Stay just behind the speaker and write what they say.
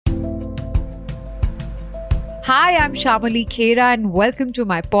Hi, I'm Shamoly Khera and welcome to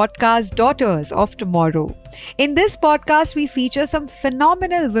my podcast, Daughters of Tomorrow. In this podcast, we feature some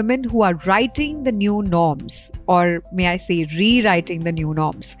phenomenal women who are writing the new norms, or may I say, rewriting the new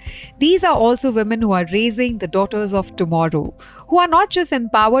norms. These are also women who are raising the daughters of tomorrow, who are not just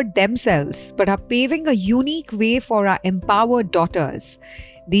empowered themselves, but are paving a unique way for our empowered daughters.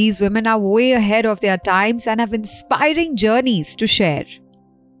 These women are way ahead of their times and have inspiring journeys to share.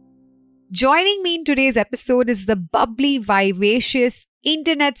 Joining me in today's episode is the bubbly, vivacious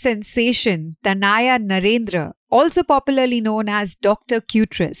internet sensation Tanaya Narendra, also popularly known as Dr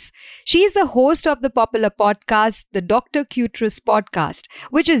Cuterus. She is the host of the popular podcast, the Dr Cuterus podcast,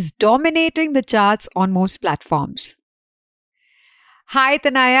 which is dominating the charts on most platforms. Hi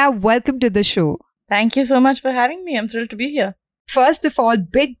Tanaya, welcome to the show. Thank you so much for having me. I'm thrilled to be here. First of all,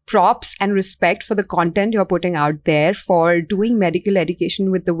 big props and respect for the content you're putting out there, for doing medical education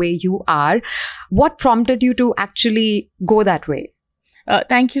with the way you are. What prompted you to actually go that way?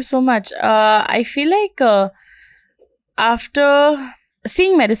 Thank you so much. I feel like after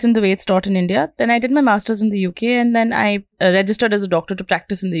seeing medicine the way it's taught in India, then I did my master's in the UK and then I registered as a doctor to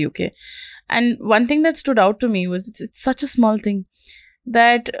practice in the UK. And one thing that stood out to me was it's such a small thing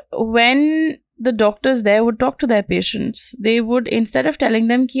that when the doctors there would talk to their patients, they would, instead of telling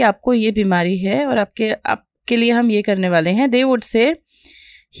them कि आपको ये बीमारी है और आपके लिए हम ये करने वाले हैं, they would say,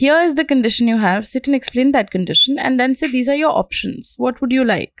 here is the condition you have, sit and explain that condition and then say, these are your options. What would you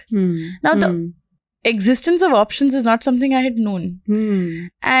like? Now, the existence of options is not something I had known.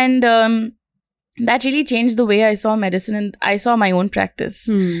 And that really changed the way I saw medicine and I saw my own practice.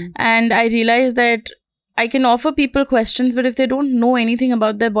 And I realized that I can offer people questions, but if they don't know anything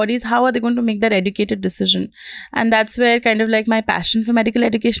about their bodies, how are they going to make that educated decision? And that's where kind of like my passion for medical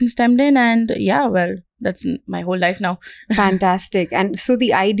education stemmed in. And yeah, well, that's my whole life now. Fantastic. And so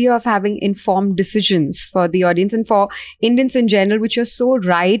the idea of having informed decisions for the audience and for Indians in general, which you're so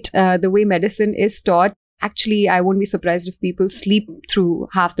right, the way medicine is taught. Actually, I won't be surprised if people sleep through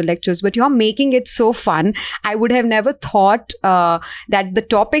half the lectures, but you're making it so fun. I would have never thought that the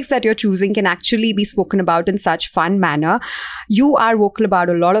topics that you're choosing can actually be spoken about in such fun manner. You are vocal about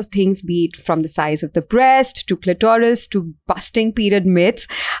a lot of things, be it from the size of the breast to clitoris to busting period myths.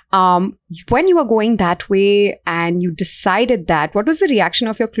 When you were going that way and you decided that, what was the reaction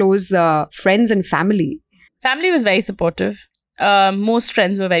of your close friends and family? Family was very supportive. Most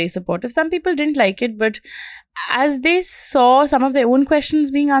friends were very supportive. Some people didn't like it, but as they saw some of their own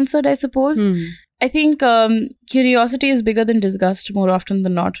questions being answered, I suppose, I think curiosity is bigger than disgust more often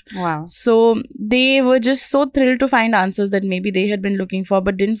than not. Wow. So they were just so thrilled to find answers that maybe they had been looking for,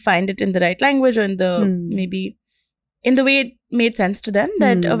 but didn't find it in the right language or in the maybe in the way it made sense to them,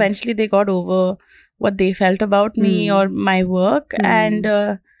 that eventually they got over what they felt about me or my work.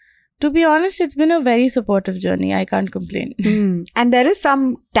 And to be honest, it's been a very supportive journey. I can't complain. And there is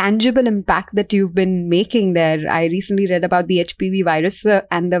some tangible impact that you've been making there. I recently read about the HPV virus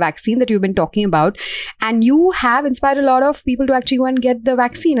and the vaccine that you've been talking about. And you have inspired a lot of people to actually go and get the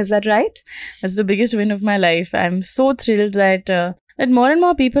vaccine. Is that right? That's the biggest win of my life. I'm so thrilled that more and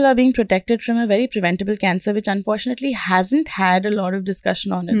more people are being protected from a very preventable cancer, which unfortunately hasn't had a lot of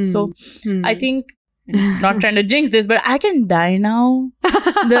discussion on it. So I think, not trying to jinx this, but I can die now.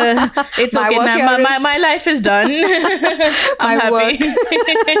 It's okay. My life is done. I'm happy.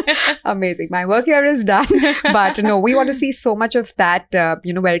 Amazing. My work here is done. But no, we want to see so much of that,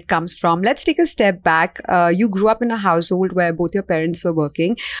 where it comes from. Let's take a step back. You grew up in a household where both your parents were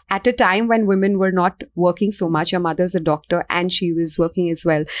working. At a time when women were not working so much, your mother's a doctor and she was working as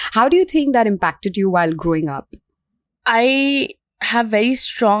well. How do you think that impacted you while growing up? I have very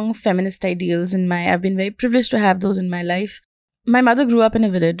strong feminist ideals I've been very privileged to have those in my life. My mother grew up in a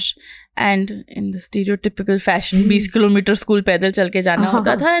village and in the stereotypical fashion, 20 kilometer school paidal chal ke jana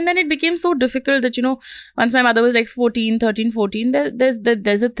hota tha. And then it became so difficult that, once my mother was like 14,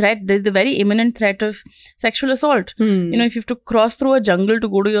 there's a threat, there's the very imminent threat of sexual assault. If you have to cross through a jungle to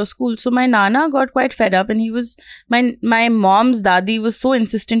go to your school. So my nana got quite fed up and my mom's dadi was so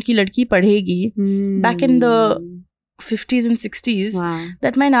insistent ki ladki padhegi back in the 50s and 60s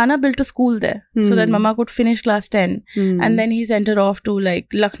that my nana built a school there so that mama could finish class 10 and then he sent her off to like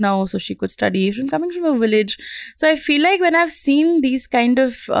Lucknow so she could study coming from a village. So I feel like when I've seen these kind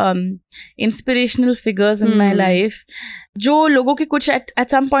of inspirational figures in my life, जो लोगों की कुछ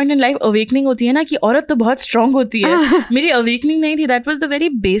at some point in life awakening होती है ना कि औरत तो बहुत strong होती है, मेरी awakening नहीं थी. That was the very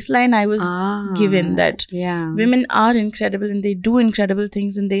baseline I was given, that women are incredible and they do incredible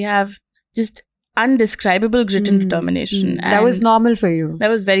things and they have just undescribable grit and determination. And that was normal for you. That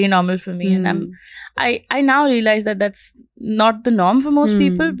was very normal for me. And I now realize that that's not the norm for most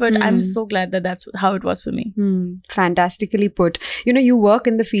people, but I'm so glad that that's how it was for me. Fantastically put. You work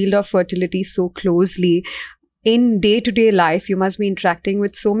in the field of fertility so closely. In day-to-day life, you must be interacting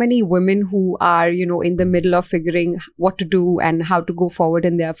with so many women who are, in the middle of figuring what to do and how to go forward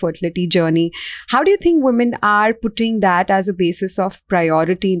in their fertility journey. How do you think women are putting that as a basis of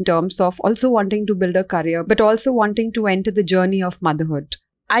priority in terms of also wanting to build a career, but also wanting to enter the journey of motherhood?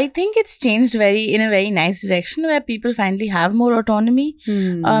 I think it's changed in a very nice direction where people finally have more autonomy.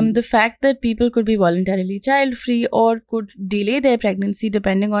 The fact that people could be voluntarily child-free or could delay their pregnancy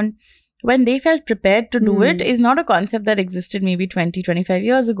depending on when they felt prepared to do it is not a concept that existed maybe 20, 25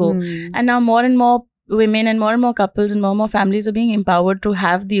 years ago. And now more and more women and more couples and more families are being empowered to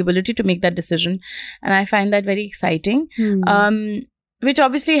have the ability to make that decision. And I find that very exciting. Which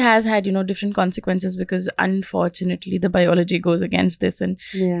obviously has had, different consequences because unfortunately the biology goes against this and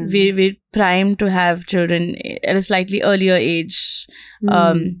we're primed to have children at a slightly earlier age.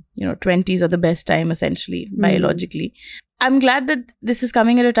 20s are the best time essentially, biologically. I'm glad that this is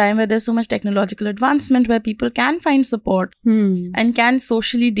coming at a time where there's so much technological advancement where people can find support and can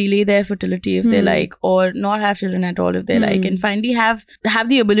socially delay their fertility if they like, or not have children at all if they like, and finally have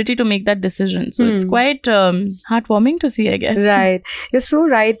the ability to make that decision. So it's quite heartwarming to see, I guess. Right. You're so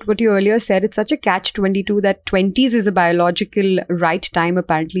right. What you earlier said, it's such a catch-22 that 20s is a biological right time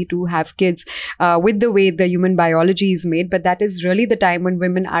apparently to have kids with the way the human biology is made. But that is really the time when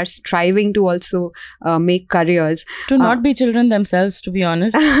women are striving to also make careers. To not be children themselves, to be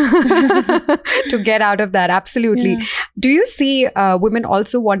honest. To get out of that, absolutely. Yeah. Do you see women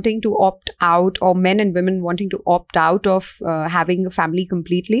also wanting to opt out, or men and women wanting to opt out of having a family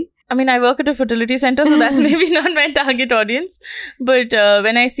completely? I mean, I work at a fertility center, so that's maybe not my target audience. But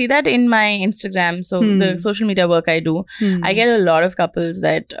when I see that in my Instagram, so the social media work I do, I get a lot of couples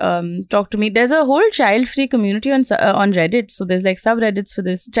that talk to me. There's a whole child-free community on Reddit. So there's like subreddits for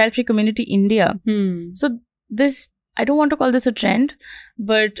this, child-free community India. So this, I don't want to call this a trend,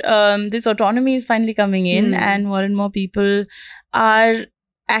 but this autonomy is finally coming in and more people are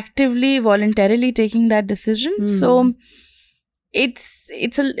actively, voluntarily taking that decision. So it's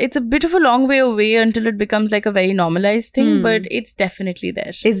a bit of a long way away until it becomes like a very normalized thing, but it's definitely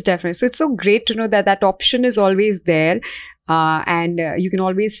there. It's definitely. So it's so great to know that that option is always there. And you can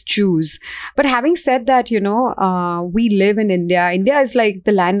always choose. But having said that, we live in India. India is like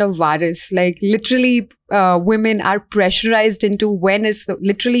the land of virus. Like literally, women are pressurized into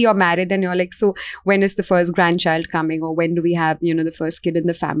literally you're married and you're like, so when is the first grandchild coming, or when do we have, the first kid in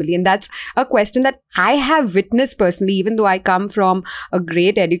the family? And that's a question that I have witnessed personally, even though I come from a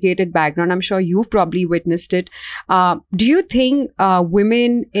great educated background. I'm sure you've probably witnessed it. Do you think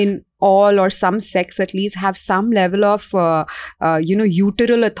women in all or some sex at least have some level of,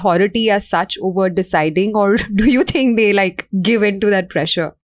 uteral authority as such over deciding, or do you think they like give into that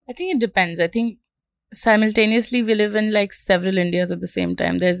pressure? I think it depends. I think simultaneously we live in like several Indias at the same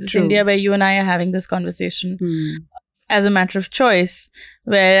time. There's this India where you and I are having this conversation as a matter of choice,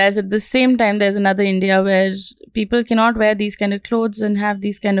 whereas at the same time there's another India where people cannot wear these kind of clothes and have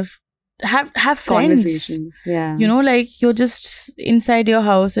these kind of have friends. Conversations. Yeah. Like you're just inside your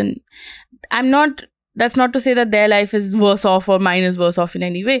house, and that's not to say that their life is worse off or mine is worse off in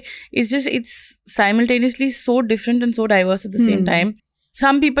any way. It's just, it's simultaneously so different and so diverse at the same time.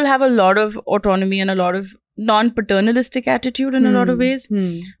 Some people have a lot of autonomy and a lot of non-paternalistic attitude in a lot of ways.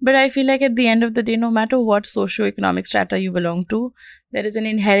 But I feel like at the end of the day, no matter what socio-economic strata you belong to, there is an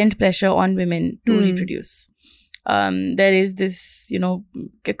inherent pressure on women to reproduce. There is this,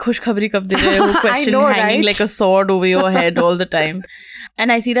 khush khabri kab de rahe ho question hanging like a sword over your head all the time.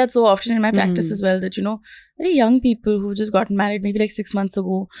 And I see that so often in my practice as well, that, very young people who just got married maybe like 6 months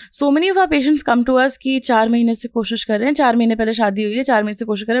ago. So many of our patients come to us कि 4 महीने से कोशिश कर रहे हैं, 4 महीने पहले शादी हुई है, 4 महीने से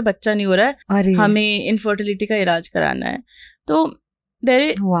कोशिश कर रहे हैं, बच्चा नहीं हो रहा है, हमें infertility का इलाज कराना है. तो there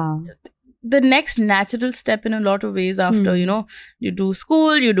is the next natural step in a lot of ways after, you do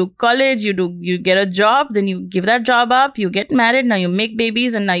school, you do college, you get a job, then you give that job up, you get married, now you make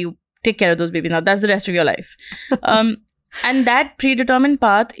babies, and now you take care of those babies. Now that's the rest of your life. And that predetermined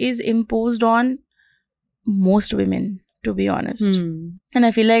path is imposed on most women, to be honest. And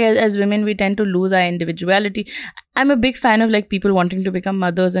I feel like as women, we tend to lose our individuality. I'm a big fan of like people wanting to become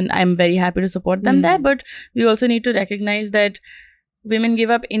mothers, and I'm very happy to support them there. But we also need to recognize that women give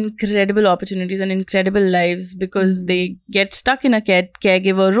up incredible opportunities and incredible lives because they get stuck in a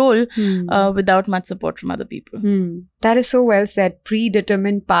caregiver role without much support from other people. That is so well said.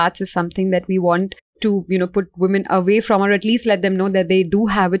 Predetermined paths is something that we want to, put women away from, or at least let them know that they do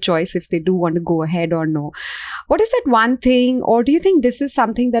have a choice if they do want to go ahead or no. What is that one thing, or do you think this is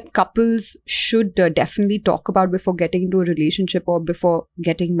something that couples should definitely talk about before getting into a relationship or before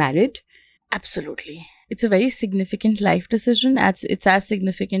getting married? Absolutely. It's a very significant life decision. It's as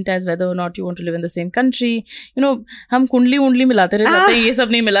significant as whether or not you want to live in the same country. हम कुंडली वुंडली मिलाते रह जाते हैं, ये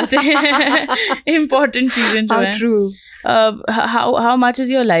सब नहीं मिलाते. Important चीजें जो हैं. How true. How much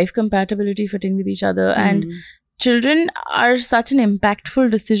is your life compatibility fitting with each other? And children are such an impactful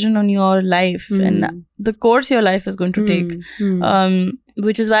decision on your life and the course your life is going to take.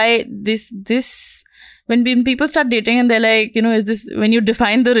 Which is why this when people start dating and they're like, is this, when you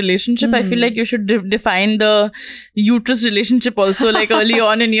define the relationship, I feel like you should define the uterus relationship also, like early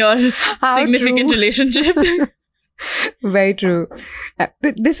on in your significant relationship. Very true.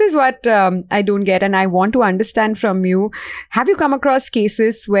 But this is what I don't get, and I want to understand from you. Have you come across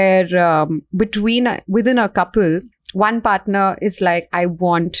cases where within a couple, one partner is like, I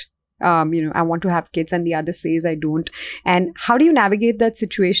want to have kids, and the other says I don't? And how do you navigate that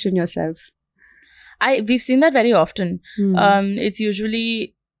situation yourself? We've seen that very often. It's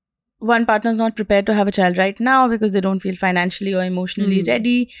usually one partner is not prepared to have a child right now because they don't feel financially or emotionally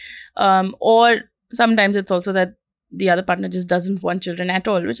ready. Or sometimes it's also that the other partner just doesn't want children at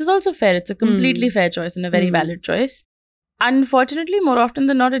all, which is also fair. It's a completely fair choice and a very valid choice. Unfortunately, more often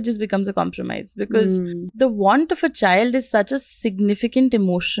than not, it just becomes a compromise because the want of a child is such a significant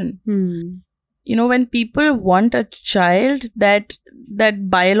emotion. When people want a child, that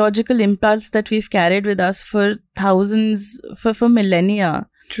biological impulse that we've carried with us for thousands, for millennia.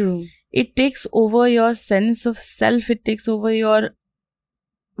 True. It takes over your sense of self. It takes over your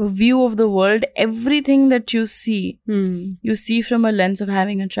view of the world. Everything that you see from a lens of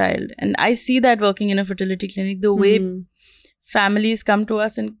having a child. And I see that working in a fertility clinic, the way families come to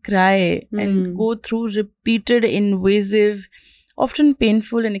us and cry and go through repeated, invasive, often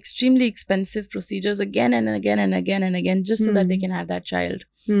painful and extremely expensive procedures again and again and again and again, just so that they can have that child.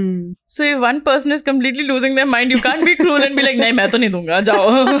 So if one person is completely losing their mind, you can't be cruel and be like, nahi, main to nahi dunga,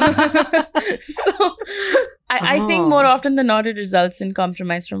 jao. So I think more often than not, it results in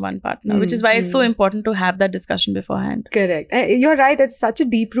compromise from one partner, which is why it's so important to have that discussion beforehand. Correct. You're right. It's such a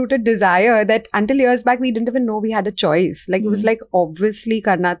deep-rooted desire that until years back, we didn't even know we had a choice. Like, it was like, obviously,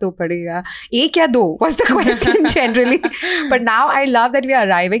 karna to padega. Ek ya do was the question generally. But now I love that we are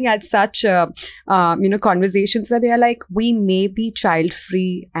arriving at such, conversations where they are like, we may be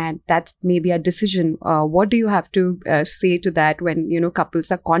child-free and that may be a decision. What do you have to say to that when, couples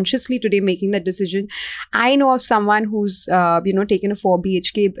are consciously today making that decision? I know of someone who's, taken a 4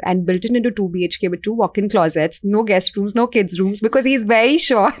 BHK and built it into 2 BHK with 2 walk-in closets, no guest rooms, no kids rooms, because he's very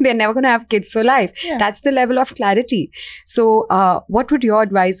sure they're never going to have kids for life. Yeah. That's the level of clarity. So what would your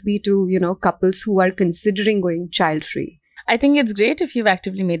advice be to, couples who are considering going child-free? I think it's great if you've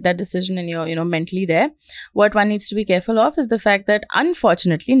actively made that decision and you're, mentally there. What one needs to be careful of is the fact that,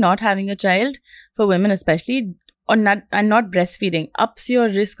 unfortunately, not having a child, for women especially, and not breastfeeding, ups your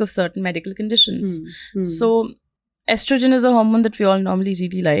risk of certain medical conditions. So estrogen is a hormone that we all normally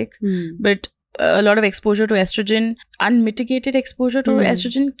really like, but a lot of exposure to estrogen, unmitigated exposure to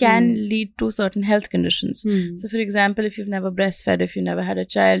estrogen can lead to certain health conditions. So for example, if you've never breastfed, if you never had a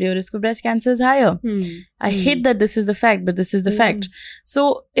child, your risk of breast cancer is higher. I hate that this is the fact, but this is the fact.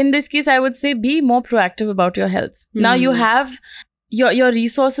 So in this case, I would say be more proactive about your health. Now you have your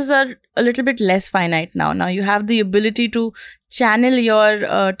resources are a little bit less finite now. Now you have the ability to channel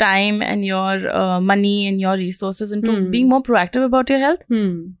your time and your money and your resources into being more proactive about your health.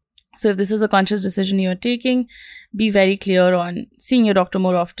 So if this is a conscious decision you're taking, be very clear on seeing your doctor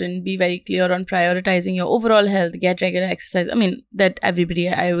more often, be very clear on prioritizing your overall health, get regular exercise. I mean, that everybody,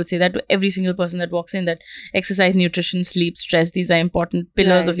 I would say that to every single person that walks in, that exercise, nutrition, sleep, stress, these are important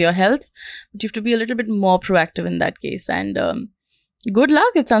pillars of your health. But you have to be a little bit more proactive in that case. And good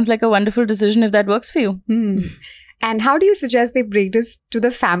luck. It sounds like a wonderful decision if that works for you. And how do you suggest they bring this to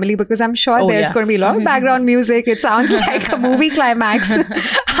the family? Because I'm sure there's going to be a lot of background music. It sounds like a movie climax.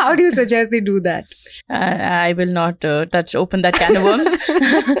 How do you suggest they do that? I will not open that can of worms.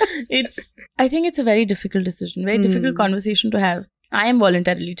 I think it's a very difficult decision, very difficult conversation to have. I am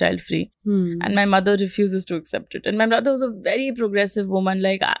voluntarily child-free and my mother refuses to accept it. And my brother was a very progressive woman.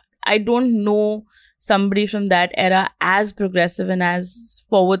 Like, I don't know somebody from that era as progressive and as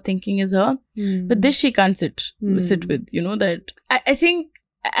forward-thinking as her. But this she can't sit with, that. I think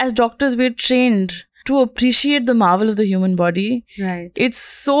as doctors, we're trained to appreciate the marvel of the human body. Right. It's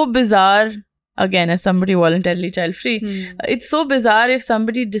so bizarre again, as somebody voluntarily child-free, it's so bizarre if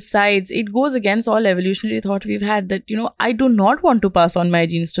somebody decides, it goes against all evolutionary thought we've had that, I do not want to pass on my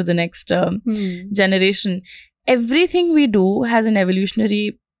genes to the next generation. Everything we do has an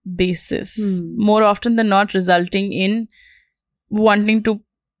evolutionary basis, more often than not resulting in wanting to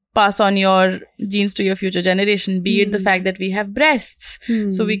pass on your genes to your future generation, be it the fact that we have breasts,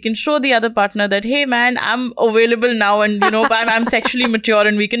 so we can show the other partner that, hey man, I'm available now, and I'm sexually mature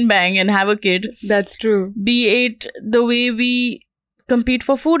and we can bang and have a kid. That's true. Be it the way we compete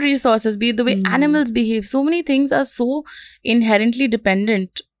for food resources, be it the way animals behave. So many things are so inherently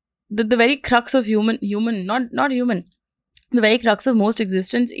dependent that the very crux of the very crux of most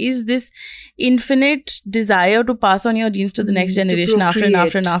existence is this infinite desire to pass on your genes to the next generation after and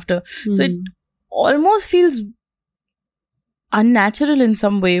after and after. So it almost feels unnatural in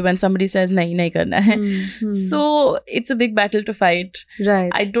some way when somebody says nahi karna hai. So it's a big battle to fight.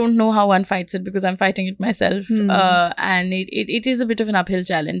 Right. I don't know how one fights it because I'm fighting it myself, and it is a bit of an uphill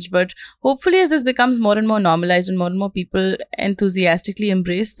challenge, but hopefully as this becomes more and more normalized and more people enthusiastically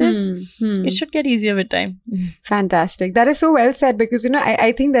embrace this, it should get easier with time. Fantastic. That is so well said, because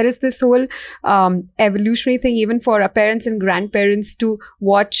I think there is this whole evolutionary thing even for our parents and grandparents to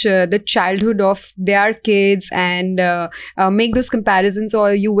watch the childhood of their kids and make those comparisons,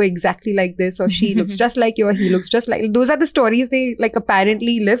 or you were exactly like this, or she looks just like you, or he looks just like. Those are the stories they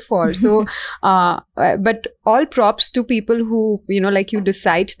apparently live for. So but all props to people who like you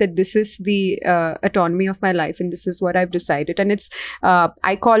decide that this is the autonomy of my life and this is what I've decided, and it's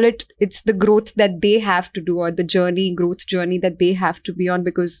I call it's the growth that they have to do, or the growth journey that they have to be on,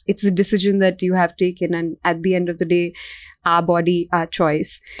 because it's a decision that you have taken, and at the end of the day, our body, our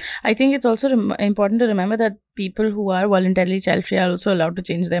choice. I think it's also important to remember that people who are voluntarily child-free are also allowed to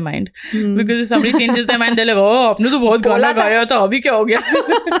change their mind. Because if somebody changes their mind, they're like, oh, aapne to bahut gana gaya tha, abhi kya ho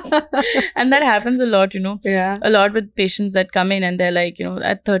gaya? And that happens a lot, Yeah. A lot with patients that come in and they're like,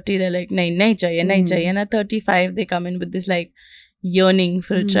 at 30, they're like, nahi chahiye. And at 35, they come in with this yearning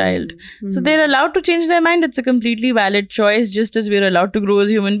for a child. So they're allowed to change their mind. It's a completely valid choice, just as we're allowed to grow as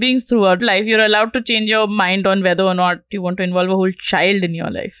human beings throughout life. You're allowed to change your mind on whether or not you want to involve a whole child in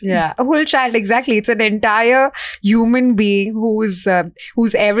your life. Yeah, a whole child, exactly. It's an entire human being who's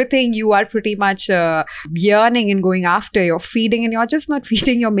everything you are pretty much yearning and going after. You're feeding, and you're just not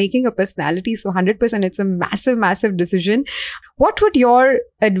feeding, you're making a personality. So 100%, it's a massive, massive decision. What would your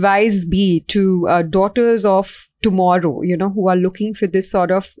advice be to daughters of tomorrow, who are looking for this sort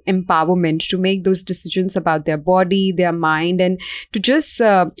of empowerment to make those decisions about their body, their mind, and to just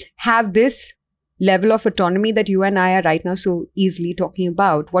have this level of autonomy that you and I are right now so easily talking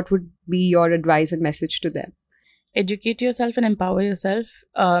about? What would be your advice and message to them? Educate yourself and empower yourself.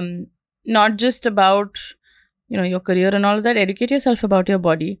 Not just about, your career and all of that. Educate yourself about your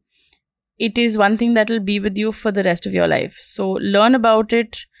body. It is one thing that will be with you for the rest of your life. So learn about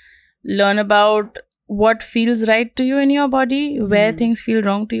it. Learn about what feels right to you in your body, where things feel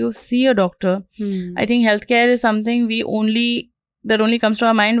wrong to you. See a doctor. I think healthcare is something that only comes to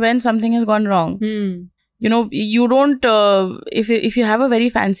our mind when something has gone wrong. You don't, if you have a very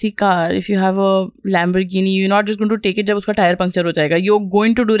fancy car, if you have a Lamborghini, you're not just going to take it jab uska tire puncture ho jayega. You're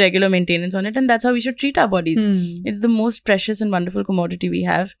going to do regular maintenance on it, and that's how we should treat our bodies. It's the most precious and wonderful commodity we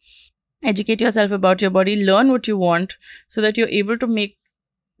have. Educate yourself about your body, learn what you want so that you're able to make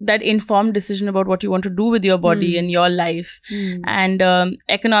that informed decision about what you want to do with your body and your life. And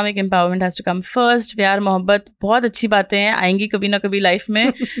economic empowerment has to come first. प्यार मोहब्बत बहुत अच्छी बातें हैं, आएंगी कभी ना कभी life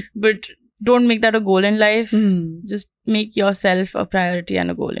में, but don't make that a goal in life. Just make yourself a priority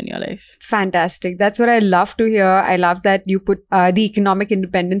and a goal in your life. Fantastic. That's what I love to hear. I love that you put the economic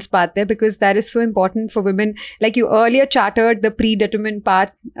independence part there, because that is so important for women. Like you earlier chartered the predetermined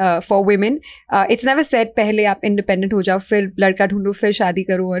path for women. It's never said pehle aap independent ho jao, fir ladka dhondo, fir shaadi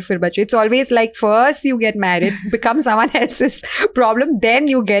karo, aur fir bache. It's always like first you get married, become someone else's problem, then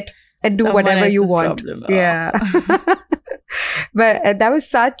you get and do Someone whatever you else's want. problem. Yeah. But that was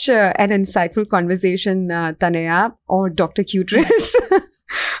such an insightful conversation, Tanaya, or Dr. Cuterus.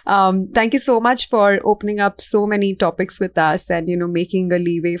 Thank you so much for opening up so many topics with us and, making a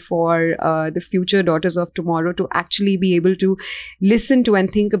leeway for the future daughters of tomorrow to actually be able to listen to and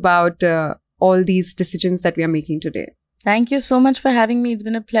think about all these decisions that we are making today. Thank you so much for having me. It's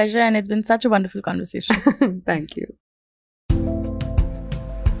been a pleasure and it's been such a wonderful conversation. Thank you.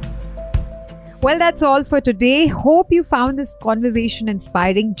 Well, that's all for today. Hope you found this conversation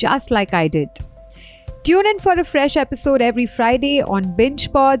inspiring just like I did. Tune in for a fresh episode every Friday on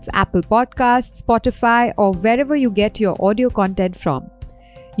Binge Pods, Apple Podcasts, Spotify, or wherever you get your audio content from.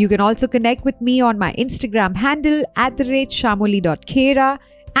 You can also connect with me on my Instagram handle @shamoly.khera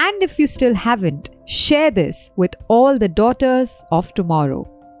And if you still haven't, share this with all the daughters of tomorrow.